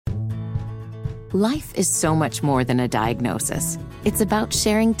Life is so much more than a diagnosis. It's about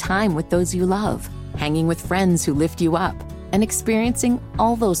sharing time with those you love, hanging with friends who lift you up, and experiencing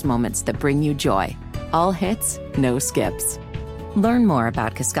all those moments that bring you joy. All hits, no skips. Learn more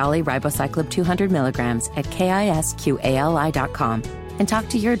about Kisqali Ribociclib 200 milligrams at KISQALI.com and talk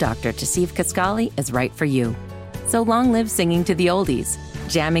to your doctor to see if Kisqali is right for you. So long live singing to the oldies,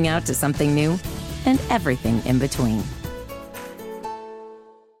 jamming out to something new, and everything in between.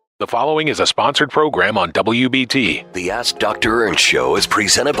 The following is a sponsored program on WBT. The Ask Dr. Ernst Show is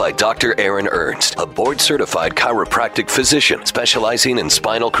presented by Dr. Aaron Ernst, a board-certified chiropractic physician specializing in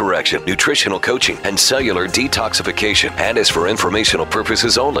spinal correction, nutritional coaching, and cellular detoxification, and is for informational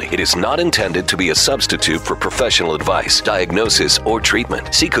purposes only. It is not intended to be a substitute for professional advice, diagnosis, or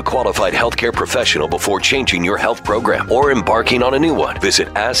treatment. Seek a qualified healthcare professional before changing your health program or embarking on a new one. Visit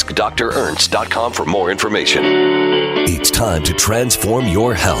AskDrErnst.com for more information. It's time to transform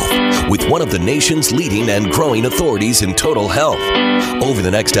your health with one of the nation's leading and growing authorities in total health. Over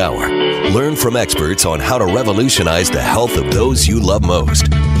the next hour, learn from experts on how to revolutionize the health of those you love most.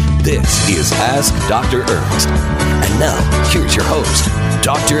 This is Ask Dr. Ernst. And now, here's your host,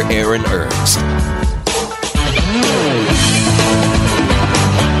 Dr. Aaron Ernst.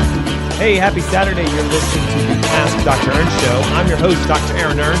 Hey, happy Saturday. You're listening to the Ask Dr. Ernst Show. I'm your host, Dr.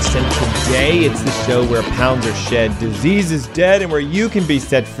 Aaron Ernst, and today it's the show where pounds are shed, disease is dead, and where you can be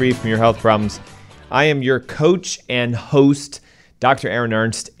set free from your health problems. I am your coach and host, Dr. Aaron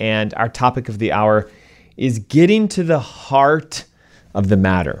Ernst, and our topic of the hour is getting to the heart of the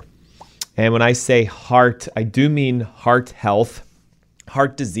matter. And when I say heart, I do mean heart health,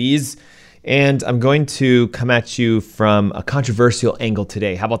 heart disease, and I'm going to come at you from a controversial angle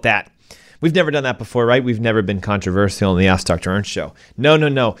today. How about that? We've never done that before, right? We've never been controversial in the Ask Dr. Ernst Show.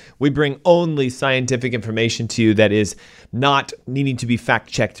 No. We bring only scientific information to you that is not needing to be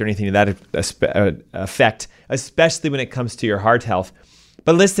fact-checked or anything to that effect, especially when it comes to your heart health.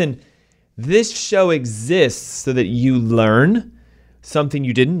 But listen, this show exists so that you learn something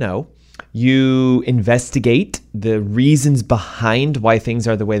you didn't know. You investigate the reasons behind why things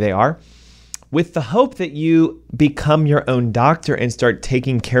are the way they are, with the hope that you become your own doctor and start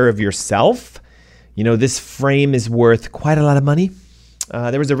taking care of yourself. You know, this frame is worth quite a lot of money.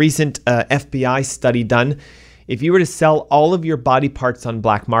 There was a recent FBI study done. If you were to sell all of your body parts on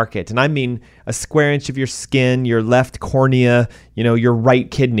black market, and I mean a square inch of your skin, your left cornea, your right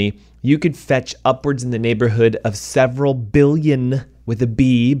kidney, you could fetch upwards in the neighborhood of several billion, with a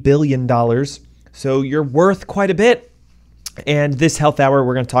B, $billion. So you're worth quite a bit. And this health hour,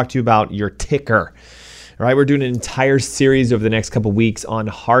 we're going to talk to you about your ticker. All right, we're doing an entire series over the next couple weeks on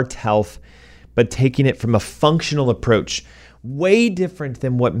heart health, but taking it from a functional approach, way different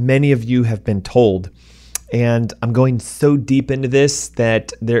than what many of you have been told. And I'm going so deep into this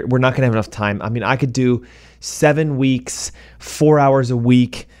that we're not going to have enough time. I mean, I could do 7 weeks, 4 hours a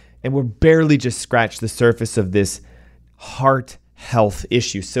week, and we're barely just scratched the surface of this heart health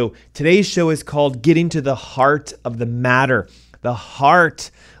issue. So today's show is called Getting to the Heart of the Matter, the heart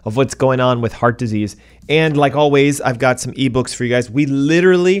of what's going on with heart disease. And like always, I've got some ebooks for you guys. We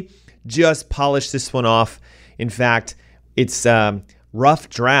literally just polished this one off. In fact, it's rough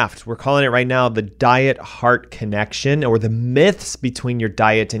draft. We're calling it right now the Diet Heart Connection, or the myths between your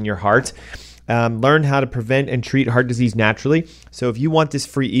diet and your heart. Learn how to prevent and treat heart disease naturally. So if you want this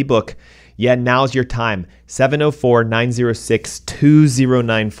free ebook, now's your time.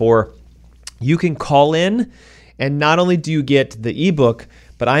 704-906-2094. You can call in, and not only do you get the ebook,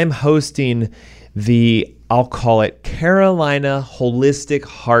 but I am hosting I'll call it Carolina Holistic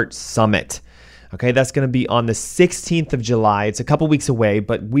Heart Summit. Okay, that's going to be on the 16th of July. It's a couple weeks away,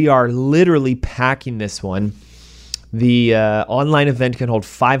 but we are literally packing this one. The online event can hold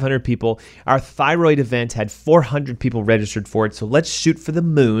 500 people. Our thyroid event had 400 people registered for it. So let's shoot for the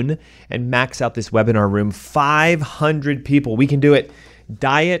moon and max out this webinar room. 500 people. We can do it.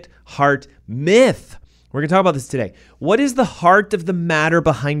 Diet, heart, myth. We're going to talk about this today. What is the heart of the matter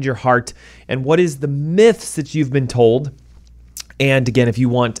behind your heart? And what is the myths that you've been told? And again, if you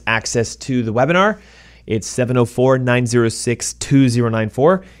want access to the webinar, it's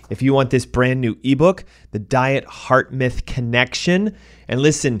 704-906-2094. If you want this brand new ebook, the Diet Heart Myth Connection. And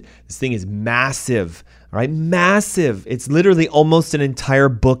listen, this thing is massive, all right? Massive. It's literally almost an entire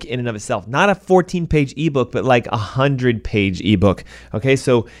book in and of itself. Not a 14-page ebook, but like a 100-page ebook. Okay,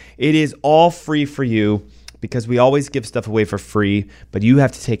 so it is all free for you because we always give stuff away for free, but you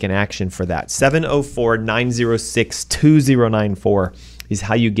have to take an action for that. 704-906-2094. is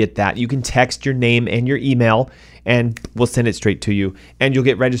how you get that. You can text your name and your email, and we'll send it straight to you. And you'll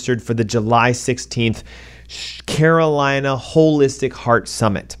get registered for the July 16th Carolina Holistic Heart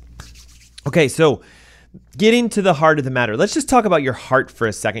Summit. Okay, so getting to the heart of the matter, let's just talk about your heart for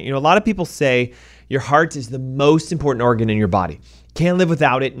a second. A lot of people say your heart is the most important organ in your body. Can't live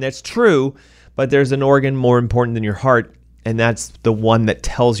without it, and that's true, but there's an organ more important than your heart, and that's the one that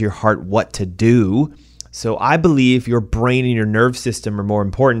tells your heart what to do. So I believe your brain and your nerve system are more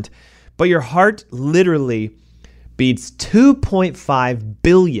important, but your heart literally beats 2.5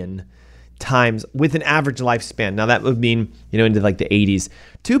 billion times with an average lifespan. Now that would mean, into like the 80s.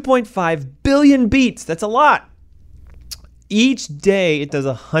 2.5 billion beats, that's a lot. Each day it does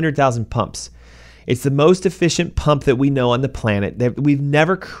 100,000 pumps. It's the most efficient pump that we know on the planet. We've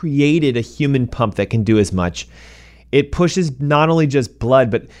never created a human pump that can do as much. It pushes not only just blood,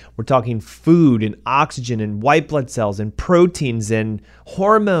 but we're talking food and oxygen and white blood cells and proteins and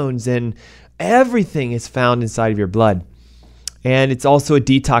hormones, and everything is found inside of your blood. And it's also a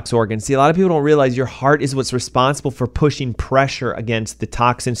detox organ. See, a lot of people don't realize your heart is what's responsible for pushing pressure against the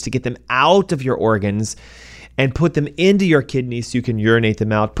toxins to get them out of your organs and put them into your kidneys so you can urinate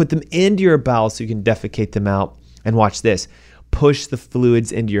them out, put them into your bowels so you can defecate them out. And watch this, push the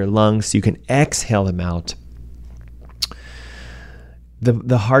fluids into your lungs so you can exhale them out.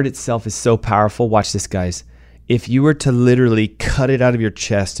 The heart itself is so powerful. Watch this, guys. If you were to literally cut it out of your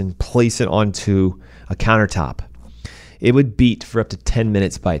chest and place it onto a countertop, it would beat for up to 10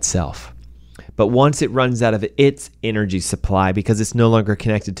 minutes by itself. But once it runs out of its energy supply, because it's no longer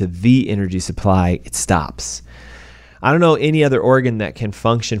connected to the energy supply, it stops. I don't know any other organ that can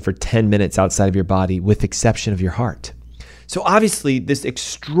function for 10 minutes outside of your body, with exception of your heart. So obviously, this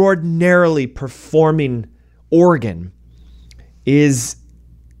extraordinarily performing organ is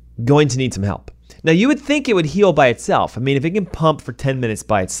going to need some help. Now, you would think it would heal by itself. I mean, if it can pump for 10 minutes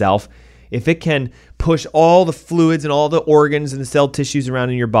by itself, if it can push all the fluids and all the organs and the cell tissues around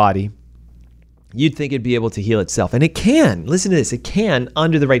in your body, you'd think it'd be able to heal itself. And it can. Listen to this. It can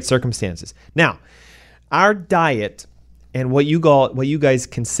under the right circumstances. Now, our diet and what you guys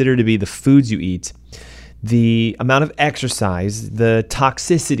consider to be the foods you eat, the amount of exercise, the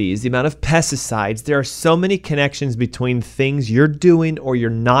toxicities, the amount of pesticides, there are so many connections between things you're doing or you're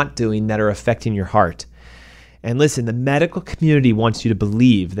not doing that are affecting your heart. And listen, the medical community wants you to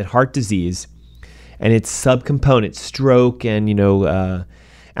believe that heart disease and its subcomponents, stroke and,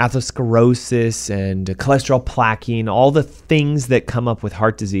 atherosclerosis and cholesterol plaquing, all the things that come up with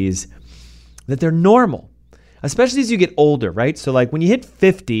heart disease, that they're normal, especially as you get older, right? So like when you hit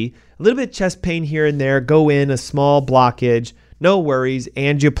 50, a little bit of chest pain here and there, go in, a small blockage, no worries,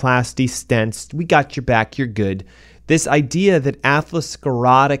 angioplasty, stents, we got your back, you're good. This idea that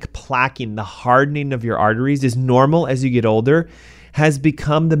atherosclerotic plaquing, the hardening of your arteries, is normal as you get older has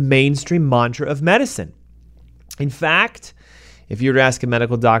become the mainstream mantra of medicine. In fact, if you were to ask a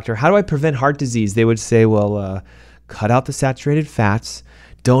medical doctor, how do I prevent heart disease? They would say, well, cut out the saturated fats,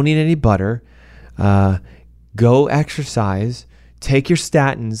 don't eat any butter, go exercise, take your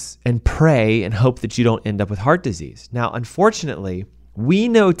statins, and pray and hope that you don't end up with heart disease. Now, unfortunately, we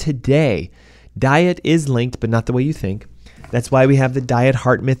know today diet is linked, but not the way you think. That's why we have the Diet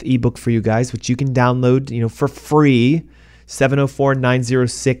Heart Myth ebook for you guys, which you can download, for free.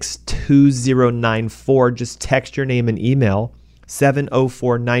 704-906-2094. Just text your name and email.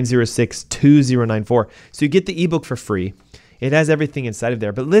 704-906-2094. So you get the ebook for free. It has everything inside of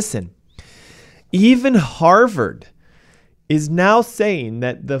there. But listen, even Harvard is now saying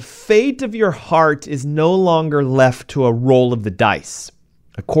that the fate of your heart is no longer left to a roll of the dice.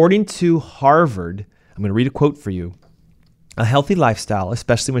 According to Harvard, I'm going to read a quote for you. A healthy lifestyle,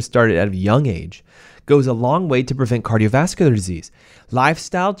 especially when started at a young age, goes a long way to prevent cardiovascular disease.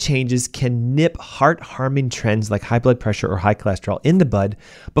 Lifestyle changes can nip heart-harming trends like high blood pressure or high cholesterol in the bud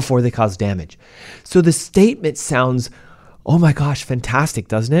before they cause damage. So the statement sounds, oh my gosh, fantastic,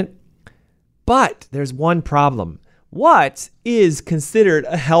 doesn't it? But there's one problem. What is considered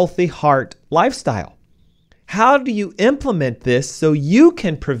a healthy heart lifestyle? How do you implement this so you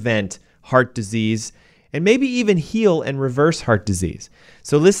can prevent heart disease and maybe even heal and reverse heart disease?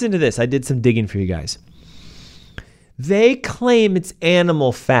 So listen to this. I did some digging for you guys. They claim it's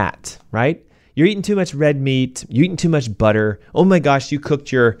animal fat, right? You're eating too much red meat. You're eating too much butter. Oh my gosh, you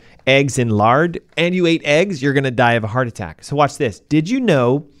cooked your eggs in lard and you ate eggs. You're going to die of a heart attack. So watch this. Did you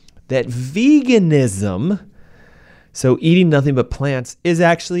know that veganism, so eating nothing but plants, is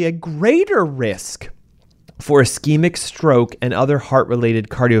actually a greater risk for ischemic stroke and other heart-related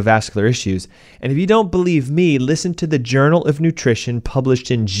cardiovascular issues? And if you don't believe me, listen to the Journal of Nutrition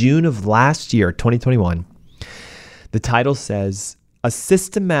published in June of last year, 2021. The title says, A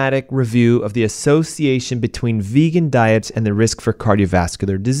Systematic Review of the Association Between Vegan Diets and the Risk for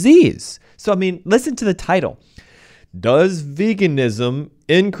Cardiovascular Disease. So, listen to the title. Does veganism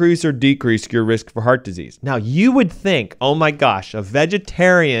increase or decrease your risk for heart disease? Now, you would think, oh my gosh, a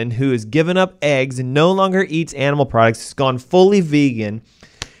vegetarian who has given up eggs and no longer eats animal products, has gone fully vegan,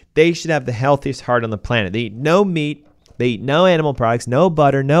 they should have the healthiest heart on the planet. They eat no meat, they eat no animal products, no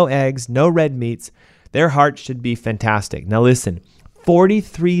butter, no eggs, no red meats. Their heart should be fantastic. Now listen,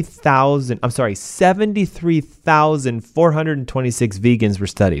 73,426 vegans were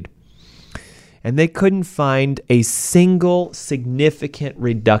studied. And they couldn't find a single significant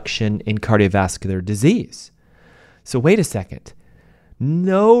reduction in cardiovascular disease. So wait a second.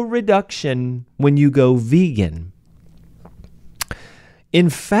 No reduction when you go vegan.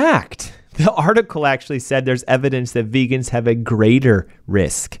 In fact, the article actually said there's evidence that vegans have a greater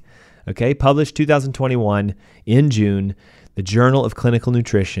risk. Okay, published 2021 in June, the Journal of Clinical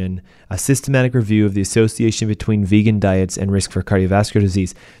Nutrition, a systematic review of the association between vegan diets and risk for cardiovascular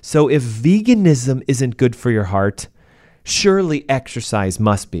disease. So if veganism isn't good for your heart, surely exercise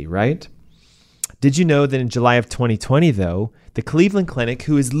must be, right? Did you know that in July of 2020, though, the Cleveland Clinic,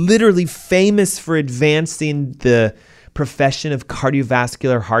 who is literally famous for advancing the profession of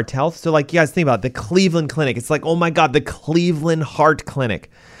cardiovascular heart health. So like, you guys think about it, the Cleveland Clinic. It's like, oh my God, the Cleveland Heart Clinic.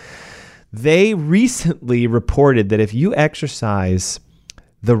 They recently reported that if you exercise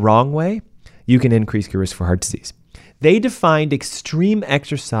the wrong way, you can increase your risk for heart disease. They defined extreme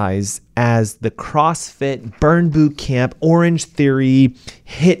exercise as the CrossFit, Burn Boot Camp, Orange Theory,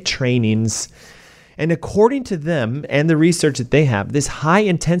 HIIT trainings. And according to them and the research that they have, this high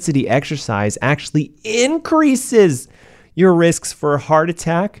intensity exercise actually increases your risks for a heart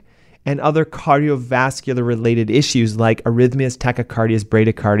attack and other cardiovascular related issues like arrhythmias, tachycardias,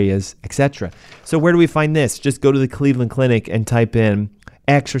 bradycardias, etc. So where do we find this? Just go to the Cleveland Clinic and type in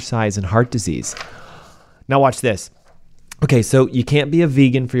exercise and heart disease. Now watch this. Okay, so you can't be a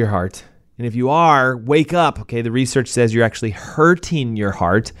vegan for your heart. And if you are, wake up. Okay, the research says you're actually hurting your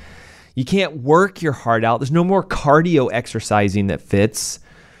heart. You can't work your heart out. There's no more cardio exercising that fits.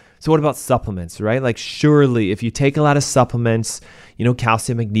 So what about supplements, right? Like surely if you take a lot of supplements,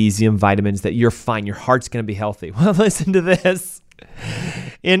 calcium, magnesium, vitamins, that you're fine. Your heart's going to be healthy. Well, listen to this.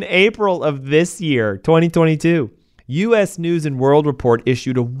 In April of this year, 2022, U.S. News and World Report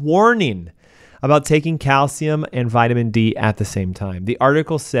issued a warning about taking calcium and vitamin D at the same time. The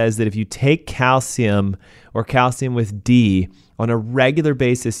article says that if you take calcium or calcium with D on a regular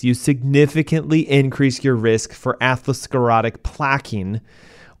basis, you significantly increase your risk for atherosclerotic plaquing,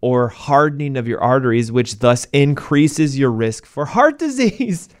 or hardening of your arteries, which thus increases your risk for heart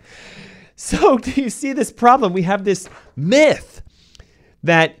disease. So do you see this problem? We have this myth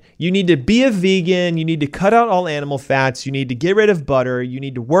that you need to be a vegan, you need to cut out all animal fats, you need to get rid of butter, you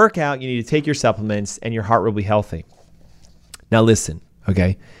need to work out, you need to take your supplements, and your heart will be healthy. Now listen,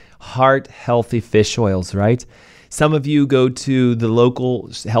 okay? Heart healthy fish oils, right? Some of you go to the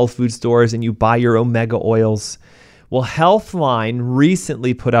local health food stores and you buy your omega oils. Well, Healthline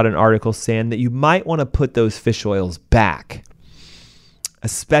recently put out an article saying that you might want to put those fish oils back,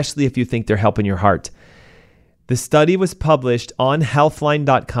 especially if you think they're helping your heart. The study was published on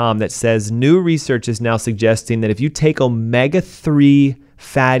healthline.com that says new research is now suggesting that if you take omega-3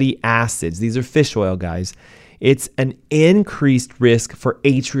 fatty acids, these are fish oil, guys, it's an increased risk for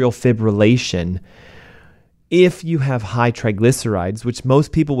atrial fibrillation if you have high triglycerides, which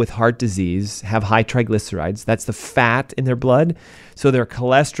most people with heart disease have high triglycerides. That's the fat in their blood. So their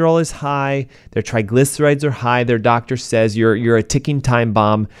cholesterol is high, their triglycerides are high. Their doctor says you're a ticking time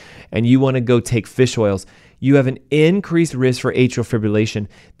bomb and you want to go take fish oils. You have an increased risk for atrial fibrillation.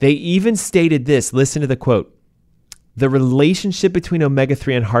 They even stated this, listen to the quote, "The relationship between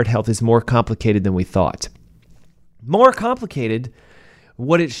omega-3 and heart health is more complicated than we thought." More complicated.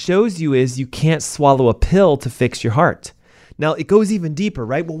 What it shows you is you can't swallow a pill to fix your heart. Now, it goes even deeper,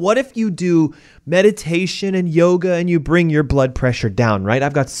 right? Well, what if you do meditation and yoga and you bring your blood pressure down, right?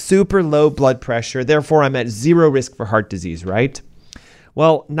 I've got super low blood pressure, therefore I'm at zero risk for heart disease, right?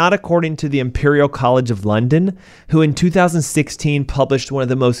 Well, not according to the Imperial College of London, who in 2016 published one of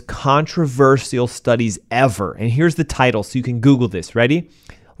the most controversial studies ever. And here's the title, so you can Google this. Ready?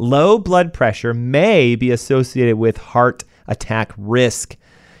 Low blood pressure may be associated with heart attack risk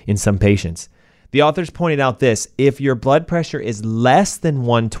in some patients. The authors pointed out this: if your blood pressure is less than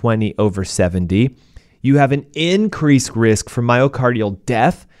 120/70, you have an increased risk for myocardial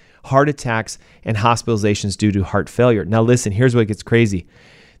death, heart attacks, and hospitalizations due to heart failure. Now listen, here's what gets crazy.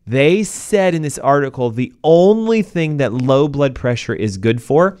 They said in this article the only thing that low blood pressure is good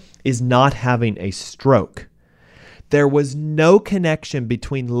for is not having a stroke. There was no connection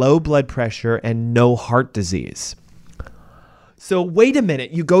between low blood pressure and no heart disease. So wait a minute.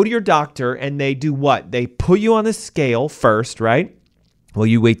 You go to your doctor and they do what? They put you on the scale first, right? Well,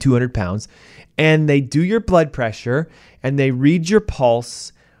 you weigh 200 pounds. And they do your blood pressure and they read your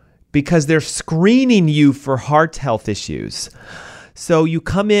pulse because they're screening you for heart health issues. So you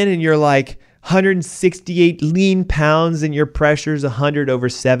come in and you're like 168 lean pounds and your pressure's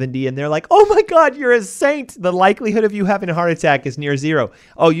 100/70. And they're like, oh my God, you're a saint. The likelihood of you having a heart attack is near zero.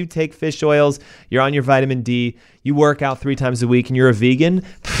 Oh, you take fish oils. You're on your vitamin D. You work out 3 times a week and you're a vegan.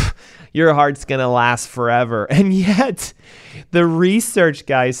 Your heart's going to last forever. And yet the research,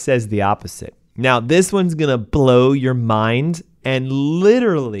 guys, says the opposite. Now, this one's going to blow your mind, and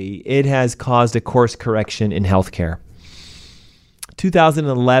literally it has caused a course correction in healthcare.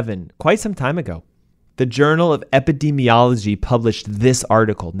 2011, quite some time ago, the Journal of Epidemiology published this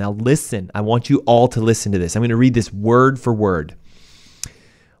article. Now, listen, I want you all to listen to this. I'm going to read this word for word.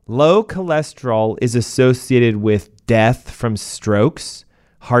 Low cholesterol is associated with death from strokes,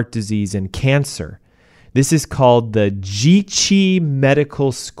 heart disease, and cancer. This is called the GCHI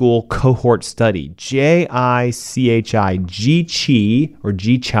Medical School Cohort Study, J-I-C-H-I, GCHI or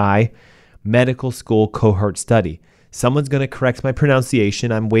GCHI Medical School Cohort Study. Someone's going to correct my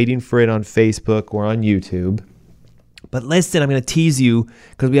pronunciation. I'm waiting for it on Facebook or on YouTube. But listen, I'm going to tease you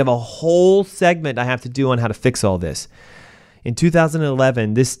because we have a whole segment I have to do on how to fix all this. In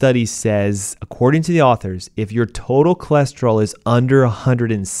 2011, this study says, according to the authors, if your total cholesterol is under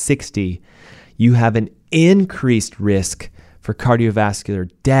 160, you have an increased risk for cardiovascular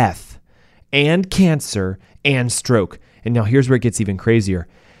death and cancer and stroke. And now here's where it gets even crazier.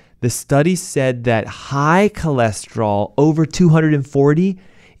 The study said that high cholesterol over 240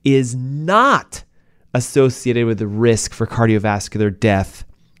 is not associated with the risk for cardiovascular death,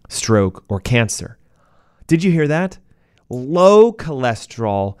 stroke, or cancer. Did you hear that? Low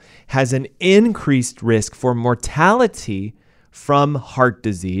cholesterol has an increased risk for mortality from heart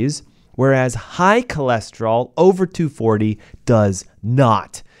disease, whereas high cholesterol over 240 does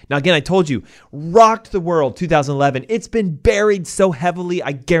not. Now, again, I told you, rocked the world, 2011. It's been buried so heavily,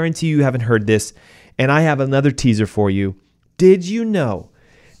 I guarantee you haven't heard this. And I have another teaser for you. Did you know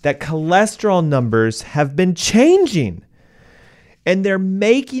that cholesterol numbers have been changing? And they're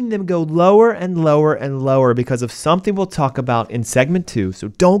making them go lower and lower and lower because of something we'll talk about in segment 2. So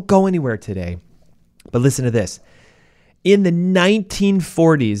don't go anywhere today. But listen to this. In the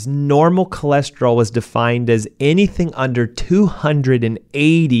 1940s, normal cholesterol was defined as anything under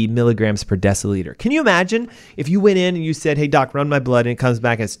 280 milligrams per deciliter. Can you imagine if you went in and you said, hey, doc, run my blood, and it comes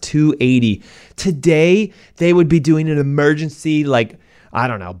back as 280? Today, they would be doing an emergency,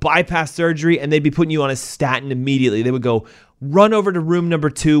 bypass surgery, and they'd be putting you on a statin immediately. They would go, run over to room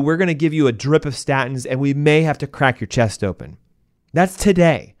number 2. We're going to give you a drip of statins, and we may have to crack your chest open. That's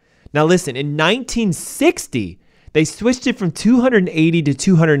today. Now, listen, in 1960, they switched it from 280 to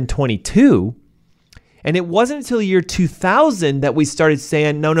 222, and it wasn't until the year 2000 that we started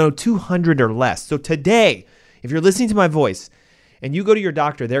saying, no, 200 or less. So today, if you're listening to my voice and you go to your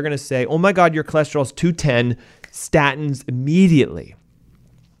doctor, they're going to say, oh my God, your cholesterol is 210, statins immediately.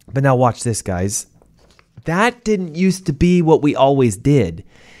 But now watch this, guys. That didn't used to be what we always did.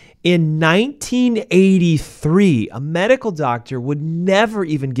 In 1983, a medical doctor would never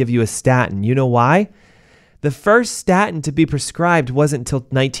even give you a statin. You know why? The first statin to be prescribed wasn't until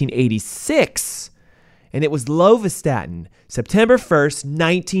 1986, and it was lovastatin, September 1st,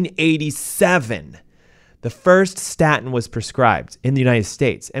 1987. The first statin was prescribed in the United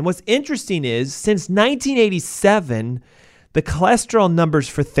States. And what's interesting is, since 1987, the cholesterol numbers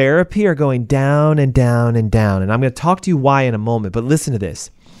for therapy are going down and down and down. And I'm going to talk to you why in a moment, but listen to this.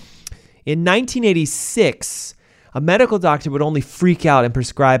 In 1986, a medical doctor would only freak out and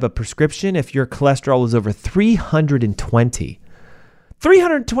prescribe a prescription if your cholesterol was over 320.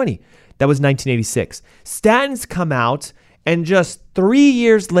 320. That was 1986. Statins come out, and just 3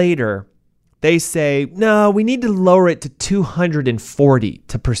 years later, they say, no, we need to lower it to 240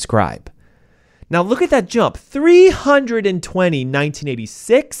 to prescribe. Now look at that jump. 320,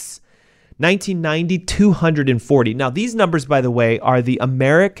 1986. 1990, 240. Now, these numbers, by the way, are the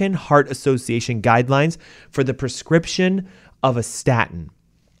American Heart Association guidelines for the prescription of a statin.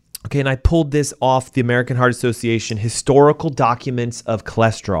 Okay, and I pulled this off the American Heart Association historical documents of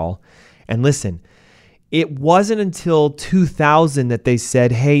cholesterol. And listen, it wasn't until 2000 that they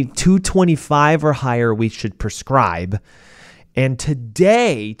said, hey, 225 or higher we should prescribe. And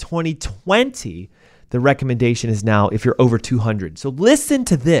today, 2020, the recommendation is now if you're over 200. So listen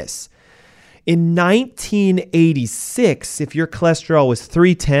to this. In 1986, if your cholesterol was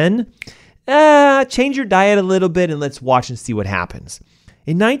 310, change your diet a little bit and let's watch and see what happens.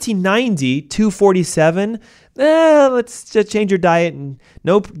 In 1990, 247, let's just change your diet and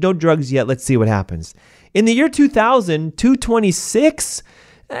no drugs yet. Let's see what happens. In the year 2000, 226,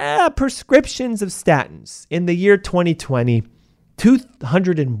 prescriptions of statins. In the year 2020,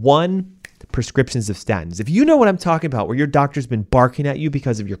 201 prescriptions of statins. If you know what I'm talking about, where your doctor's been barking at you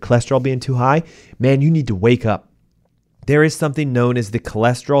because of your cholesterol being too high, man, you need to wake up. There is something known as the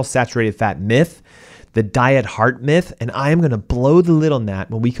cholesterol saturated fat myth, the diet heart myth, and I am going to blow the lid on that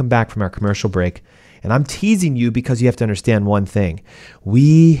when we come back from our commercial break. And I'm teasing you because you have to understand one thing.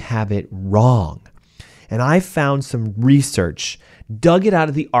 We have it wrong. And I found some research, dug it out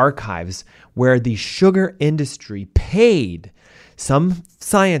of the archives, where the sugar industry paid some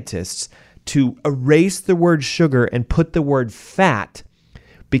scientists to erase the word sugar and put the word fat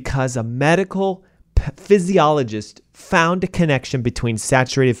because a medical physiologist found a connection between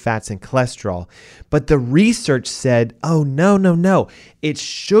saturated fats and cholesterol. But the research said, oh, no, it's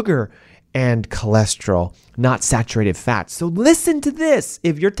sugar and cholesterol, not saturated fats. So listen to this.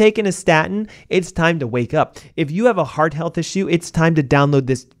 If you're taking a statin, it's time to wake up. If you have a heart health issue, it's time to download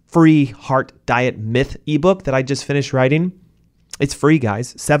this free Heart Diet Myth ebook that I just finished writing. It's free,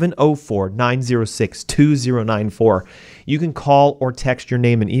 guys. 704-906-2094. You can call or text your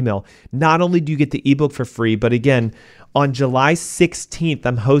name and email. Not only do you get the ebook for free, but again, on July 16th,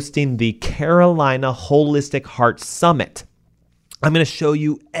 I'm hosting the Carolina Holistic Heart Summit. I'm going to show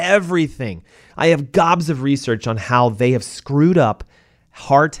you everything. I have gobs of research on how they have screwed up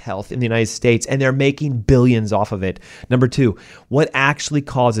heart health in the United States, and they're making billions off of it. Number 2, what actually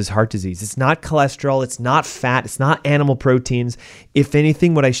causes heart disease? It's not cholesterol, it's not fat, it's not animal proteins. If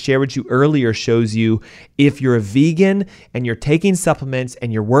anything, what I shared with you earlier shows you if you're a vegan and you're taking supplements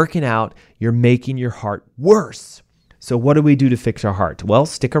and you're working out, you're making your heart worse. So what do we do to fix our heart? Well,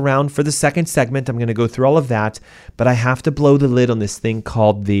 stick around for the second segment. I'm going to go through all of that, but I have to blow the lid on this thing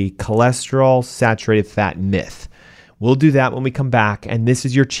called the cholesterol saturated fat myth. We'll do that when we come back, and this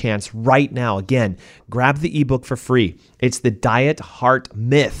is your chance right now. Again, grab the ebook for free. It's the Diet Heart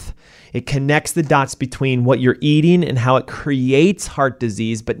Myth. It connects the dots between what you're eating and how it creates heart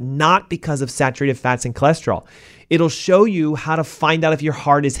disease, but not because of saturated fats and cholesterol. It'll show you how to find out if your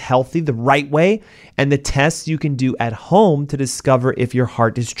heart is healthy the right way and the tests you can do at home to discover if your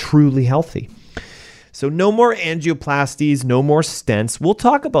heart is truly healthy. So no more angioplasties, no more stents. We'll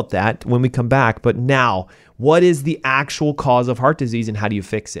talk about that when we come back. But now, what is the actual cause of heart disease and how do you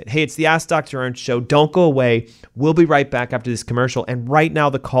fix it? Hey, it's the Ask Dr. Ernst Show. Don't go away. We'll be right back after this commercial. And right now,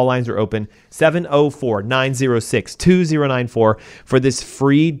 the call lines are open, 704-906-2094 for this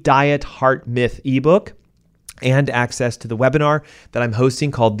free Diet Heart Myth ebook and access to the webinar that I'm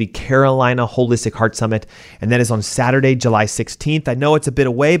hosting called the Carolina Holistic Heart Summit. And that is on Saturday, July 16th. I know it's a bit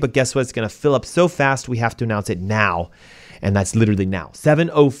away, but guess what? It's going to fill up so fast, we have to announce it now. And that's literally now.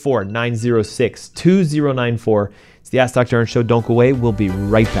 704-906-2094. It's the Ask Dr. Ernst Show. Don't go away. We'll be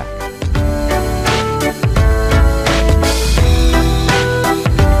right back.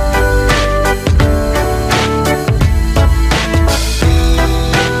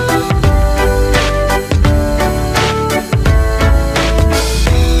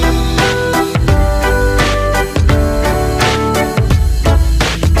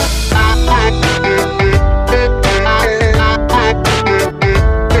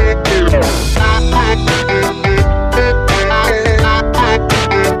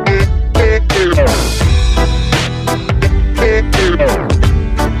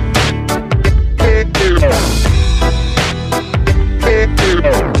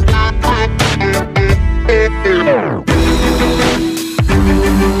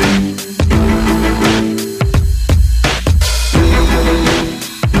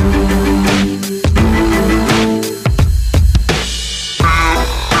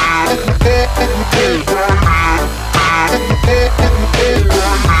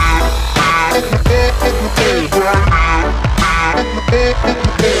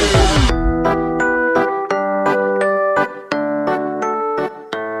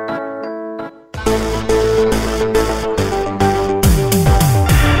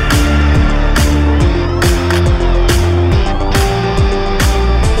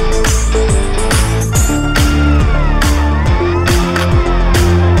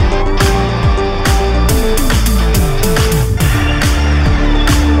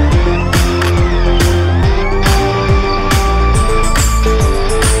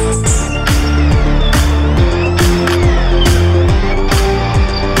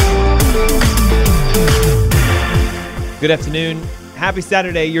 Good afternoon. Happy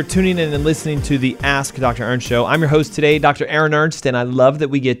Saturday. You're tuning in and listening to the Ask Dr. Ernst Show. I'm your host today, Dr. Aaron Ernst, and I love that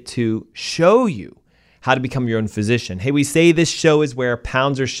we get to show you how to become your own physician. Hey, we say this show is where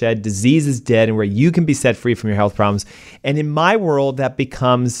pounds are shed, disease is dead, and where you can be set free from your health problems. And in my world, that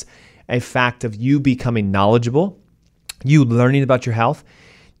becomes a fact of you becoming knowledgeable, you learning about your health,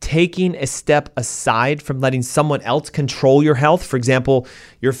 taking a step aside from letting someone else control your health. For example,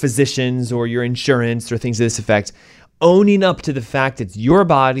 your physicians or your insurance or things to this effect. Owning up to the fact it's your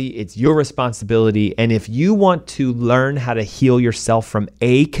body, it's your responsibility. And if you want to learn how to heal yourself from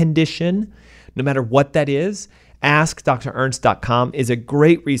a condition, no matter what that is, AskDrErnst.com is a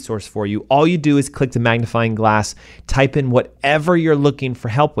great resource for you. All you do is click the magnifying glass, type in whatever you're looking for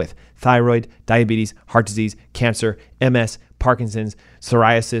help with: thyroid, diabetes, heart disease, cancer, MS, Parkinson's,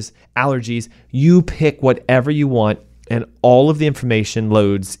 psoriasis, allergies. You pick whatever you want, and all of the information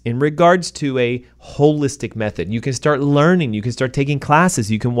loads in regards to a holistic method. You can start learning. You can start taking classes.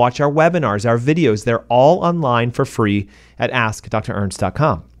 You can watch our webinars, our videos. They're all online for free at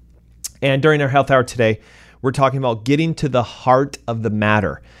AskDrErnst.com. And during our health hour today, we're talking about getting to the heart of the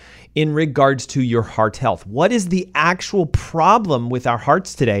matter in regards to your heart health. What is the actual problem with our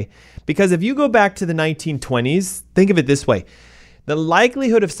hearts today? Because if you go back to the 1920s, think of it this way. The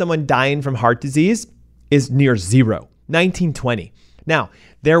likelihood of someone dying from heart disease is near zero. 1920. Now,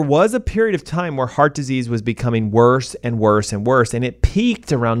 there was a period of time where heart disease was becoming worse and worse and worse, and it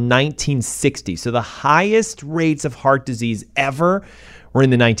peaked around 1960. So the highest rates of heart disease ever were in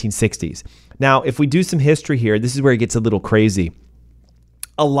the 1960s. Now, if we do some history here, this is where it gets a little crazy.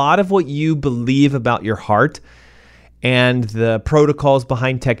 A lot of what you believe about your heart and the protocols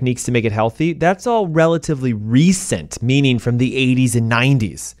behind techniques to make it healthy, that's all relatively recent, meaning from the 80s and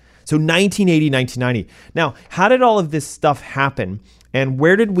 90s. So 1980, 1990. Now, how did all of this stuff happen? And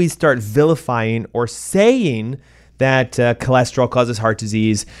where did we start vilifying or saying that cholesterol causes heart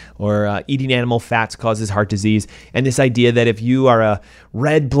disease or eating animal fats causes heart disease? And this idea that if you are a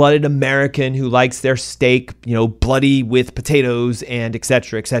red-blooded American who likes their steak, bloody with potatoes and et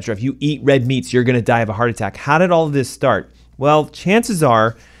cetera, if you eat red meats, you're going to die of a heart attack. How did all of this start? Well, chances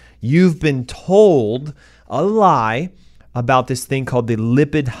are you've been told a lie about this thing called the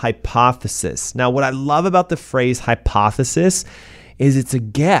lipid hypothesis. Now, what I love about the phrase hypothesis is it's a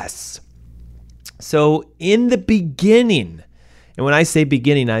guess. So in the beginning, and when I say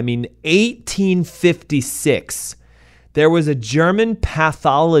beginning, I mean 1856, there was a German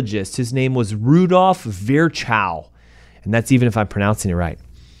pathologist. His name was Rudolf Virchow, and that's even if I'm pronouncing it right.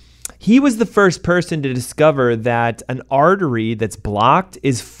 He was the first person to discover that an artery that's blocked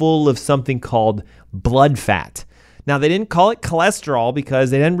is full of something called blood fat. Now, they didn't call it cholesterol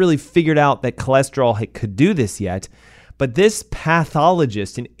because they hadn't really figured out that cholesterol could do this yet. But this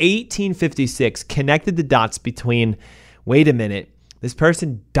pathologist in 1856 connected the dots between, wait a minute, this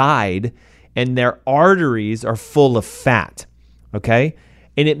person died and their arteries are full of fat, okay?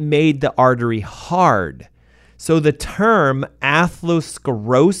 And it made the artery hard. So the term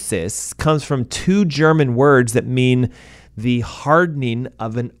atherosclerosis comes from two German words that mean the hardening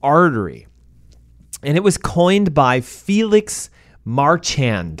of an artery. And it was coined by Felix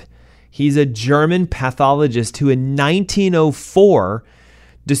Marchand. He's a German pathologist who in 1904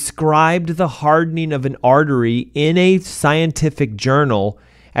 described the hardening of an artery in a scientific journal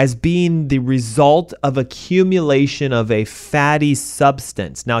as being the result of accumulation of a fatty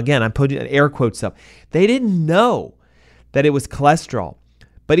substance. Now, again, I'm putting air quotes up. They didn't know that it was cholesterol,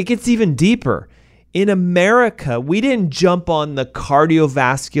 but it gets even deeper. In America, we didn't jump on the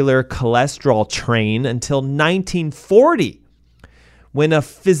cardiovascular cholesterol train until 1940, when a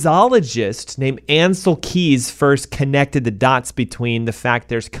physiologist named Ancel Keys first connected the dots between the fact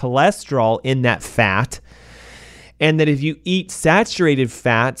there's cholesterol in that fat and that if you eat saturated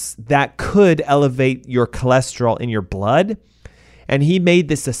fats, that could elevate your cholesterol in your blood. And he made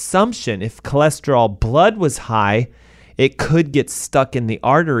this assumption: if cholesterol blood was high, it could get stuck in the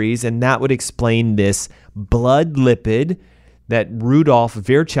arteries, and that would explain this blood lipid that Rudolf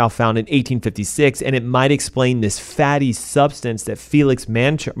Virchow found in 1856, and it might explain this fatty substance that Felix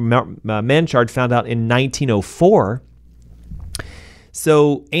Manchard found out in 1904.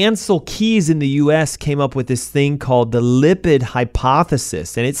 So Ancel Keys in the U.S. came up with this thing called the lipid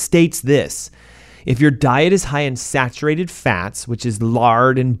hypothesis, and it states this: if your diet is high in saturated fats, which is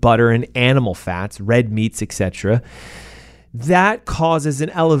lard and butter and animal fats, red meats, etc., that causes an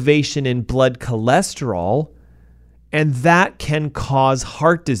elevation in blood cholesterol, and that can cause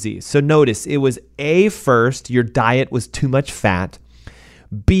heart disease. So notice, it was A, first, your diet was too much fat.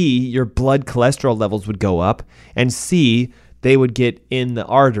 B, your blood cholesterol levels would go up. And C, they would get in the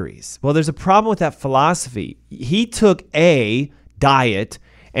arteries. Well, there's a problem with that philosophy. He took A, diet,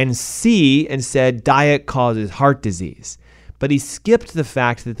 and C, and said diet causes heart disease. but he skipped the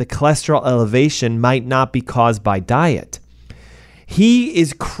fact that the cholesterol elevation might not be caused by diet. He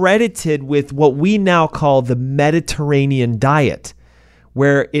is credited with what we now call the Mediterranean diet,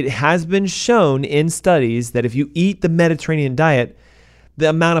 where it has been shown in studies that if you eat the Mediterranean diet, the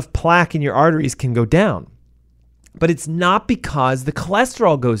amount of plaque in your arteries can go down. But it's not because the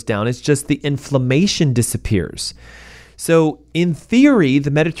cholesterol goes down, it's just the inflammation disappears. So in theory,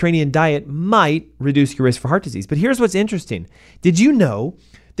 the Mediterranean diet might reduce your risk for heart disease. But here's what's interesting. Did you know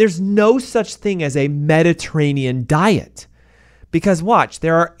there's no such thing as a Mediterranean diet? Because watch,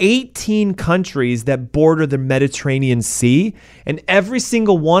 there are 18 countries that border the Mediterranean Sea, and every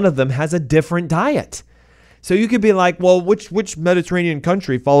single one of them has a different diet. So you could be like, well, which Mediterranean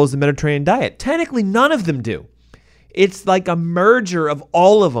country follows the Mediterranean diet? Technically, none of them do. It's like a merger of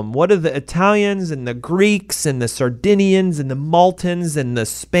all of them. What are the Italians and the Greeks and the Sardinians and the Maltans and the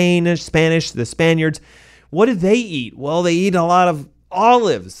Spanish, the Spaniards? What do they eat? Well, they eat a lot of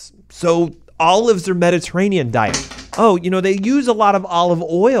olives. So olives are Mediterranean diet. Oh, they use a lot of olive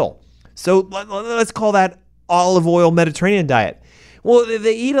oil. So let's call that olive oil Mediterranean diet. Well,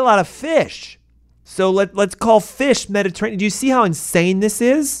 they eat a lot of fish. So let's call fish Mediterranean. Do you see how insane this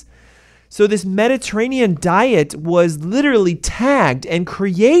is? So this Mediterranean diet was literally tagged and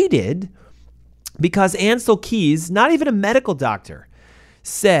created because Ancel Keys, not even a medical doctor,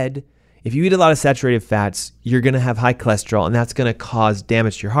 said if you eat a lot of saturated fats, you're going to have high cholesterol, and that's going to cause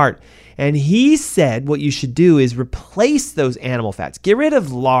damage to your heart. And he said what you should do is replace those animal fats. Get rid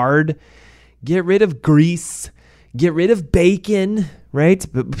of lard, get rid of grease, get rid of bacon, right?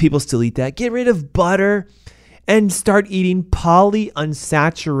 But people still eat that. Get rid of butter and start eating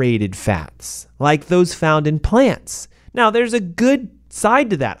polyunsaturated fats, like those found in plants. Now, there's a good side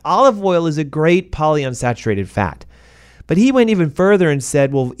to that. Olive oil is a great polyunsaturated fat. But he went even further and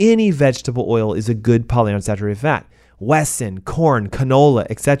said, well, any vegetable oil is a good polyunsaturated fat. Wesson, corn, canola,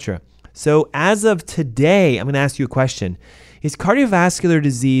 etc. So as of today, I'm going to ask you a question. Is cardiovascular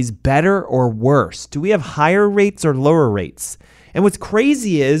disease better or worse? Do we have higher rates or lower rates? And what's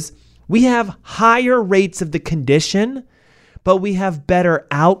crazy is we have higher rates of the condition, but we have better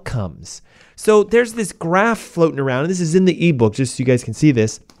outcomes. So there's this graph floating around, and this is in the ebook, just so you guys can see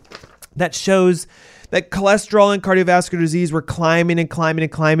this, that shows that cholesterol and cardiovascular disease were climbing and climbing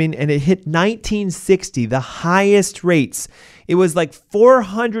and climbing, and it hit 1960, the highest rates. It was like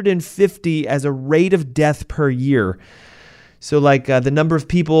 450 as a rate of death per year. So like the number of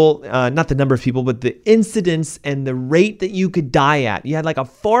people, not the number of people, but the incidence and the rate that you could die at. You had like a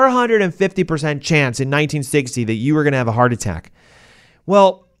 450% chance in 1960 that you were going to have a heart attack.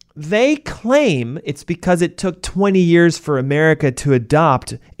 Well, they claim it's because it took 20 years for America to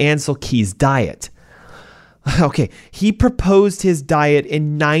adopt Ancel Keys' diet. Okay, he proposed his diet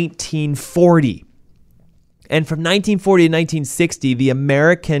in 1940. And from 1940 to 1960, the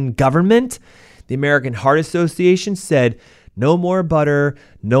American government, the American Heart Association said, no more butter,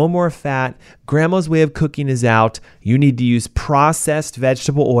 no more fat. Grandma's way of cooking is out. You need to use processed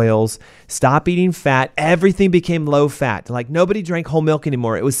vegetable oils. Stop eating fat. Everything became low fat. Like nobody drank whole milk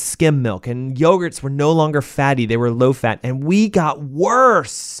anymore. It was skim milk. And yogurts were no longer fatty. They were low fat. And we got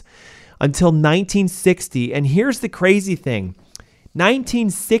worse until 1960. And here's the crazy thing.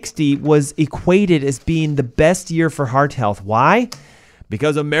 1960 was equated as being the best year for heart health. Why?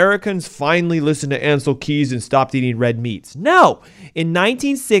 Because Americans finally listened to Ancel Keys and stopped eating red meats. No! In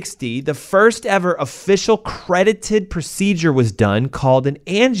 1960, the first ever official credited procedure was done called an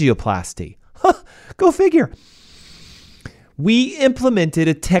angioplasty. Go figure. We implemented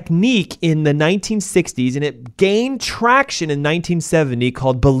a technique in the 1960s, and it gained traction in 1970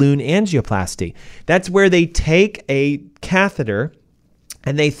 called balloon angioplasty. That's where they take a catheter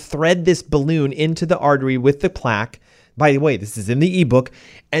and they thread this balloon into the artery with the plaque. By the way, this is in the ebook,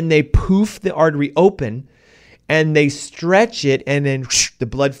 and they poof the artery open and they stretch it, and then the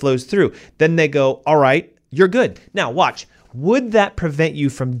blood flows through. Then they go, all right, you're good. Now watch, would that prevent you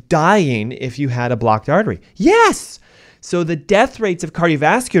from dying if you had a blocked artery? Yes. So the death rates of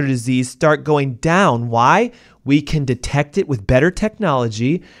cardiovascular disease start going down. Why? We can detect it with better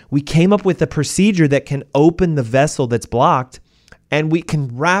technology. We came up with a procedure that can open the vessel that's blocked, and we can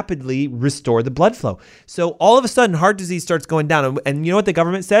rapidly restore the blood flow. So all of a sudden, heart disease starts going down. And you know what the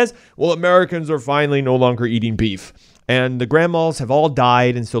government says? Well, Americans are finally no longer eating beef. And the grandmas have all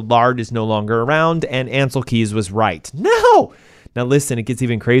died, and so lard is no longer around, and Ancel Keys was right. No! Now listen, it gets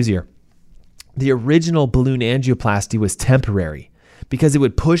even crazier. The original balloon angioplasty was temporary because it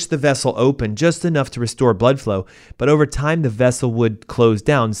would push the vessel open just enough to restore blood flow, but over time the vessel would close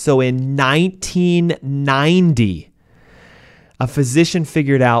down. So in 1990, a physician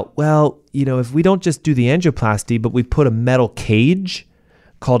figured out, well, if we don't just do the angioplasty, but we put a metal cage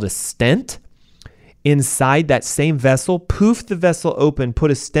called a stent inside that same vessel, poof the vessel open, put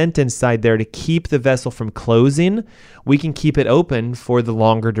a stent inside there to keep the vessel from closing, we can keep it open for the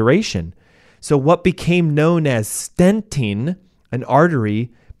longer duration. So what became known as stenting an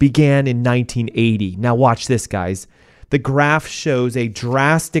artery began in 1980. Now watch this, guys. The graph shows a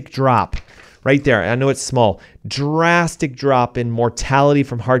drastic drop right there. I know it's small. Drastic drop in mortality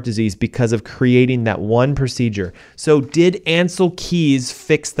from heart disease because of creating that one procedure. So did Ancel Keys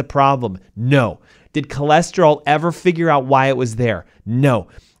fix the problem? No. Did cholesterol ever figure out why it was there? No.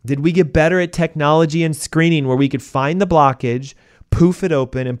 Did we get better at technology and screening where we could find the blockage, poof it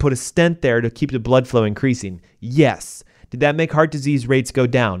open, and put a stent there to keep the blood flow increasing? Yes. Did that make heart disease rates go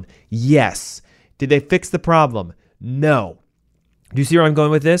down? Yes. Did they fix the problem? No. Do you see where I'm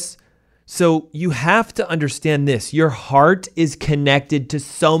going with this? So you have to understand this. Your heart is connected to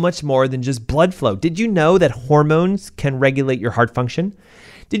so much more than just blood flow. Did you know that hormones can regulate your heart function?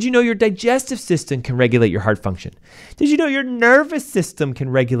 Did you know your digestive system can regulate your heart function? Did you know your nervous system can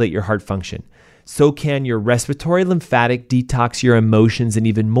regulate your heart function? So can your respiratory, lymphatic, detox, your emotions, and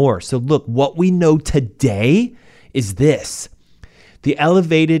even more. So look, what we know today is this. The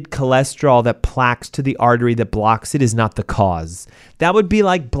elevated cholesterol that plaques to the artery that blocks it is not the cause. That would be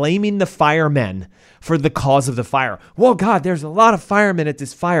like blaming the firemen for the cause of the fire. Well, God, there's a lot of firemen at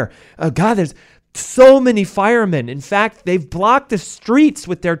this fire. God, there's so many firemen. In fact, they've blocked the streets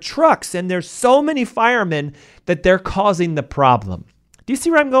with their trucks, and there's so many firemen that they're causing the problem. Do you see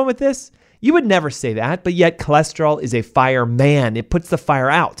where I'm going with this? You would never say that, but yet cholesterol is a fireman. It puts the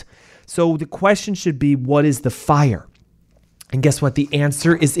fire out. So the question should be, what is the fire? And guess what? The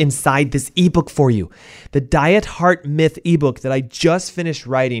answer is inside this ebook for you. The Diet Heart Myth ebook that I just finished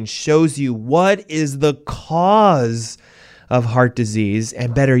writing shows you what is the cause of heart disease,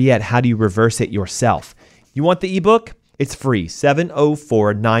 and better yet, how do you reverse it yourself? You want the ebook? It's free,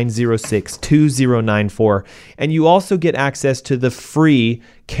 704-906-2094. And you also get access to the free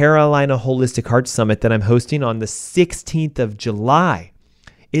Carolina Holistic Heart Summit that I'm hosting on the 16th of July.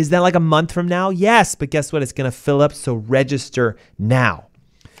 Is that like a month from now? Yes, but guess what? It's going to fill up, so register now.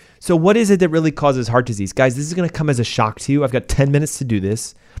 So what is it that really causes heart disease? Guys, this is going to come as a shock to you. I've got 10 minutes to do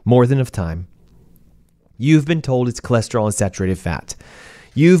this, more than enough time. You've been told it's cholesterol and saturated fat.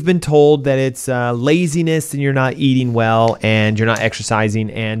 You've been told that it's laziness and you're not eating well and you're not exercising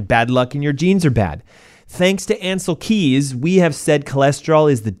and bad luck and your genes are bad. Thanks to Ancel Keys, we have said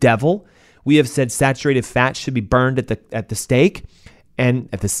cholesterol is the devil. We have said saturated fat should be burned at the stake. And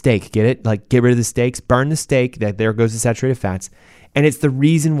at the stake, get it? Like, get rid of the steaks, burn the steak, there goes the saturated fats. And it's the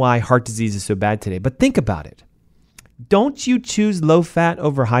reason why heart disease is so bad today. But think about it. Don't you choose low fat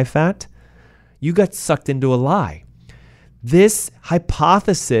over high fat? You got sucked into a lie. This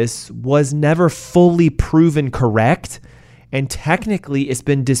hypothesis was never fully proven correct, and technically it's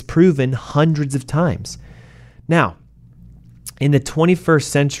been disproven hundreds of times. Now, in the 21st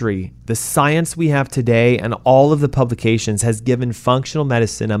century, the science we have today and all of the publications has given functional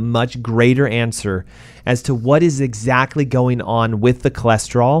medicine a much greater answer as to what is exactly going on with the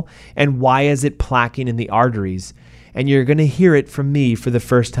cholesterol and why is it plaquing in the arteries. And you're going to hear it from me for the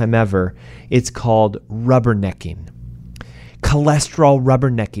first time ever. It's called rubbernecking. Cholesterol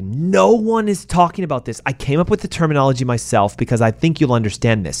rubbernecking. No one is talking about this. I came up with the terminology myself because I think you'll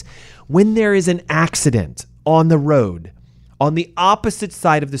understand this. When there is an accident on the road, on the opposite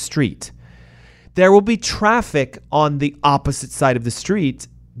side of the street, there will be traffic on the opposite side of the street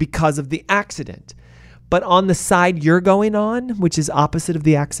because of the accident. But on the side you're going on, which is opposite of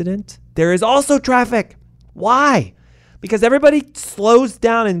the accident, there is also traffic. Why? Because everybody slows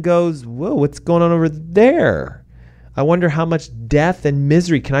down and goes, whoa, what's going on over there? I wonder how much death and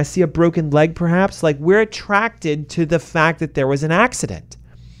misery. Can I see a broken leg perhaps? Like, we're attracted to the fact that there was an accident.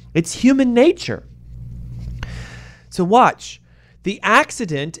 It's human nature. So watch. The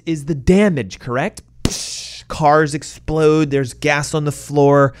accident is the damage, correct? Psh, cars explode. There's gas on the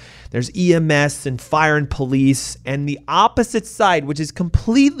floor. There's EMS and fire and police. And the opposite side, which is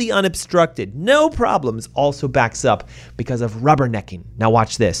completely unobstructed, no problems, also backs up because of rubbernecking. Now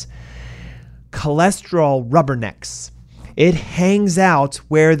watch this. Cholesterol rubbernecks. It hangs out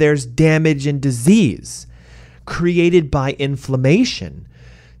where there's damage and disease created by inflammation.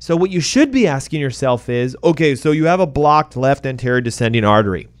 So what you should be asking yourself is, okay, so you have a blocked left anterior descending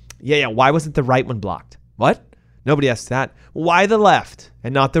artery. Yeah, why wasn't the right one blocked? What? Nobody asks that. Why the left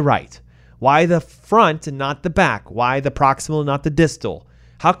and not the right? Why the front and not the back? Why the proximal and not the distal?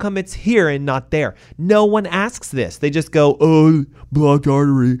 How come it's here and not there? No one asks this. They just go, oh, blocked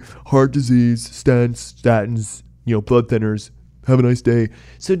artery, heart disease, stents, statins, blood thinners. Have a nice day.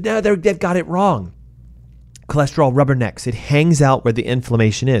 So now they've got it wrong. Cholesterol rubbernecks. It hangs out where the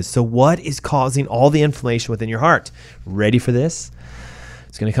inflammation is. So what is causing all the inflammation within your heart? Ready for this?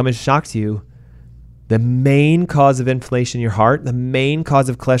 It's going to come as a shock to you. The main cause of inflammation in your heart, the main cause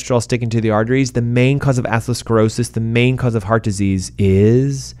of cholesterol sticking to the arteries, the main cause of atherosclerosis, the main cause of heart disease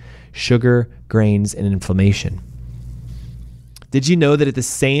is sugar, grains, and inflammation. Did you know that at the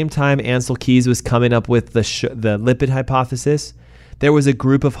same time Ancel Keys was coming up with the lipid hypothesis, there was a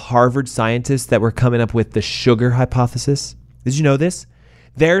group of Harvard scientists that were coming up with the sugar hypothesis? Did you know this?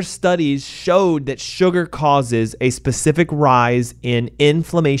 Their studies showed that sugar causes a specific rise in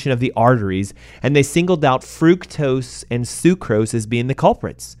inflammation of the arteries, and they singled out fructose and sucrose as being the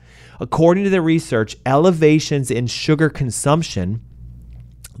culprits. According to the research, elevations in sugar consumption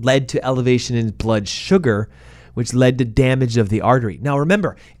led to elevation in blood sugar, which led to damage of the artery. Now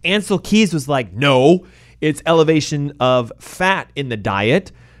remember, Ancel Keys was like, no, it's elevation of fat in the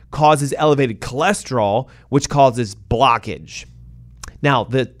diet causes elevated cholesterol, which causes blockage. Now,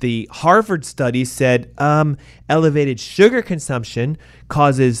 the Harvard study said elevated sugar consumption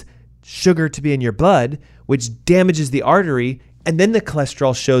causes sugar to be in your blood, which damages the artery, and then the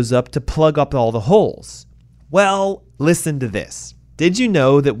cholesterol shows up to plug up all the holes. Well, listen to this. Did you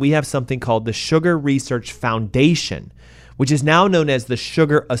know that we have something called the Sugar Research Foundation, which is now known as the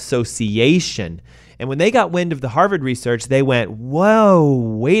Sugar Association? And when they got wind of the Harvard research, they went, whoa,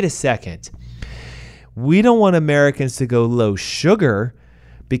 wait a second. We don't want Americans to go low sugar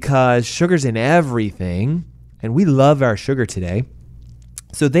because sugar's in everything, and we love our sugar today.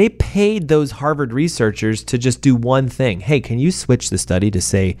 So they paid those Harvard researchers to just do one thing. Hey, can you switch the study to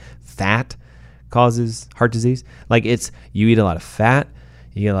say fat causes heart disease? Like it's you eat a lot of fat,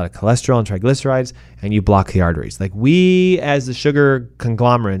 you get a lot of cholesterol and triglycerides, and you block the arteries. Like we, as the sugar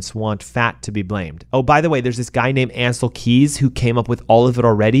conglomerates, want fat to be blamed. Oh, by the way, there's this guy named Ancel Keys who came up with all of it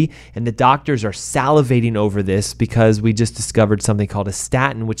already, and the doctors are salivating over this because we just discovered something called a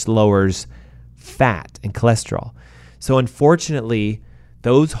statin, which lowers fat and cholesterol. So unfortunately,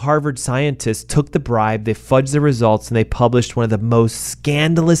 those Harvard scientists took the bribe, they fudged the results, and they published one of the most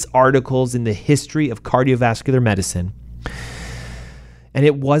scandalous articles in the history of cardiovascular medicine. And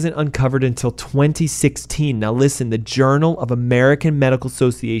it wasn't uncovered until 2016. Now listen, the Journal of American Medical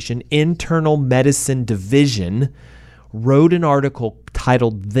Association Internal Medicine Division wrote an article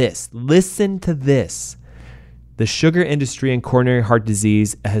titled this. Listen to this. The Sugar Industry and Coronary Heart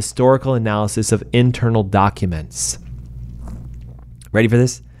Disease, a Historical Analysis of Internal Documents. Ready for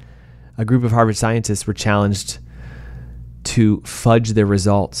this? A group of Harvard scientists were challenged to fudge their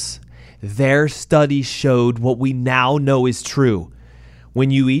results. Their study showed what we now know is true. When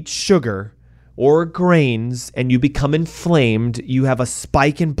you eat sugar or grains and you become inflamed, you have a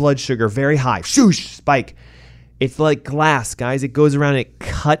spike in blood sugar, very high. Shoosh, spike. It's like glass, guys. It goes around and it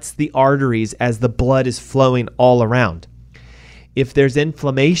cuts the arteries as the blood is flowing all around. If there's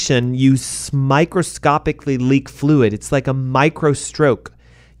inflammation, you microscopically leak fluid. It's like a micro stroke.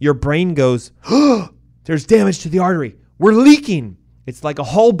 Your brain goes, oh, there's damage to the artery. We're leaking. It's like a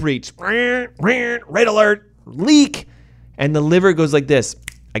hull breach. Red alert, leak. And the liver goes like this.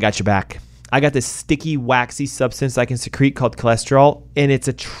 I got your back. I got this sticky, waxy substance I can secrete called cholesterol, and it's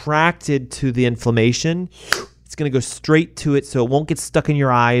attracted to the inflammation. It's going to go straight to it, so it won't get stuck in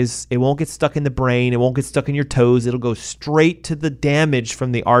your eyes. It won't get stuck in the brain. It won't get stuck in your toes. It'll go straight to the damage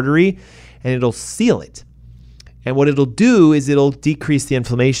from the artery, and it'll seal it. And what it'll do is it'll decrease the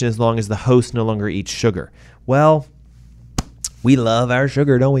inflammation as long as the host no longer eats sugar. Well, we love our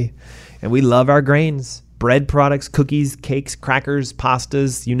sugar, don't we? And we love our grains. Bread products, cookies, cakes, crackers,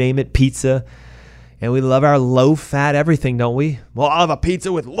 pastas, you name it, pizza. And we love our low-fat everything, don't we? Well, I'll have a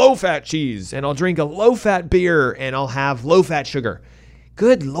pizza with low-fat cheese, and I'll drink a low-fat beer, and I'll have low-fat sugar.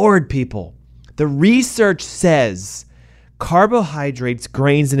 Good Lord, people. The research says carbohydrates,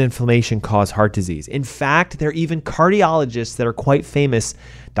 grains, and inflammation cause heart disease. In fact, there are even cardiologists that are quite famous.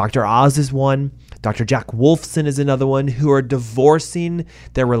 Dr. Oz is one. Dr. Jack Wolfson is another one, who are divorcing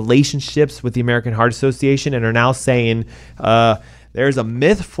their relationships with the American Heart Association and are now saying there's a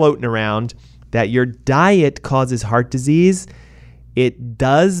myth floating around that your diet causes heart disease. It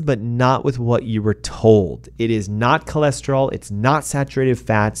does, but not with what you were told. It is not cholesterol. It's not saturated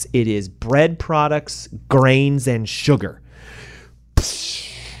fats. It is bread products, grains, and sugar.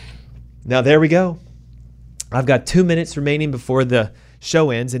 Now, there we go. I've got 2 minutes remaining before the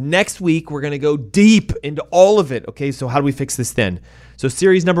show ends. And next week, we're going to go deep into all of it. Okay, so how do we fix this then? So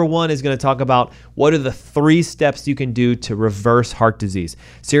series number 1 is going to talk about what are the 3 steps you can do to reverse heart disease.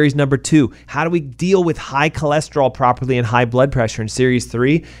 Series number 2, how do we deal with high cholesterol properly and high blood pressure? And series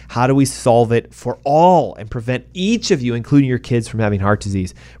 3, how do we solve it for all and prevent each of you, including your kids, from having heart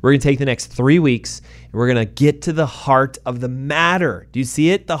disease? We're going to take the next 3 weeks and we're going to get to the heart of the matter. Do you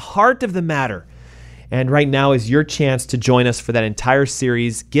see it? The heart of the matter. And right now is your chance to join us for that entire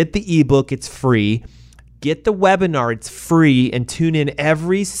series. Get the ebook, it's free. Get the webinar, it's free, and tune in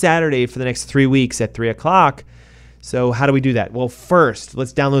every Saturday for the next 3 weeks at 3 o'clock. So how do we do that? Well, first,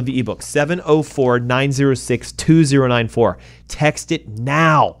 let's download the ebook, 704-906-2094. Text it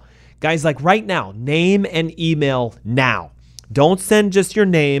now. Guys, like right now, name and email now. Don't send just your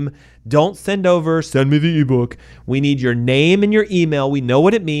name. Don't send over, send me the ebook. We need your name and your email. We know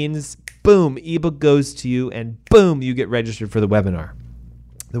what it means. Boom, ebook goes to you, and boom, you get registered for the webinar.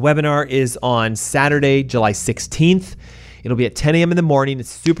 The webinar is on Saturday, July 16th. It'll be at 10 a.m. in the morning. It's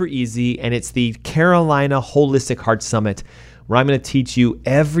super easy, and it's the Carolina Holistic Heart Summit, where I'm going to teach you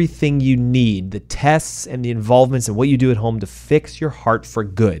everything you need, the tests and the involvements and what you do at home to fix your heart for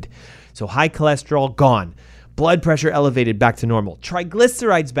good. So high cholesterol, gone. Blood pressure elevated, back to normal.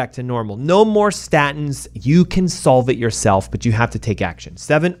 Triglycerides, back to normal. No more statins. You can solve it yourself, but you have to take action.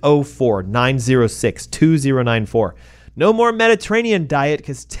 704-906-2094. No more Mediterranean diet,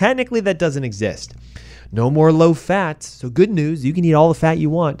 because technically that doesn't exist. No more low fat. So good news, you can eat all the fat you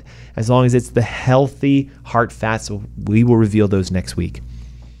want as long as it's the healthy heart fat. So we will reveal those next week.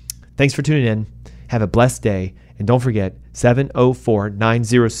 Thanks for tuning in. Have a blessed day. And don't forget,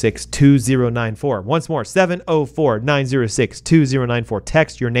 704-906-2094. Once more, 704-906-2094.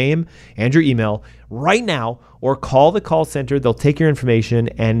 Text your name and your email right now or call the call center. They'll take your information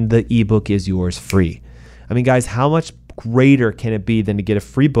and the ebook is yours free. I mean, guys, how much greater can it be than to get a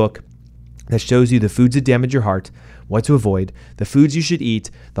free book that shows you the foods that damage your heart, what to avoid, the foods you should eat,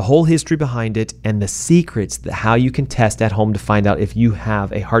 the whole history behind it, and the secrets that how you can test at home to find out if you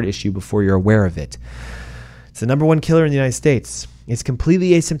have a heart issue before you're aware of it. It's the number 1 killer in the United States. It's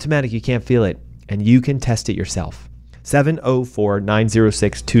completely asymptomatic. You can't feel it, and you can test it yourself.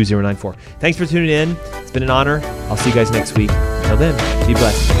 704-906-2094. Thanks for tuning in. It's been an honor. I'll see you guys next week. Until then, be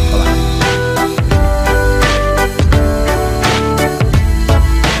blessed. Bye-bye.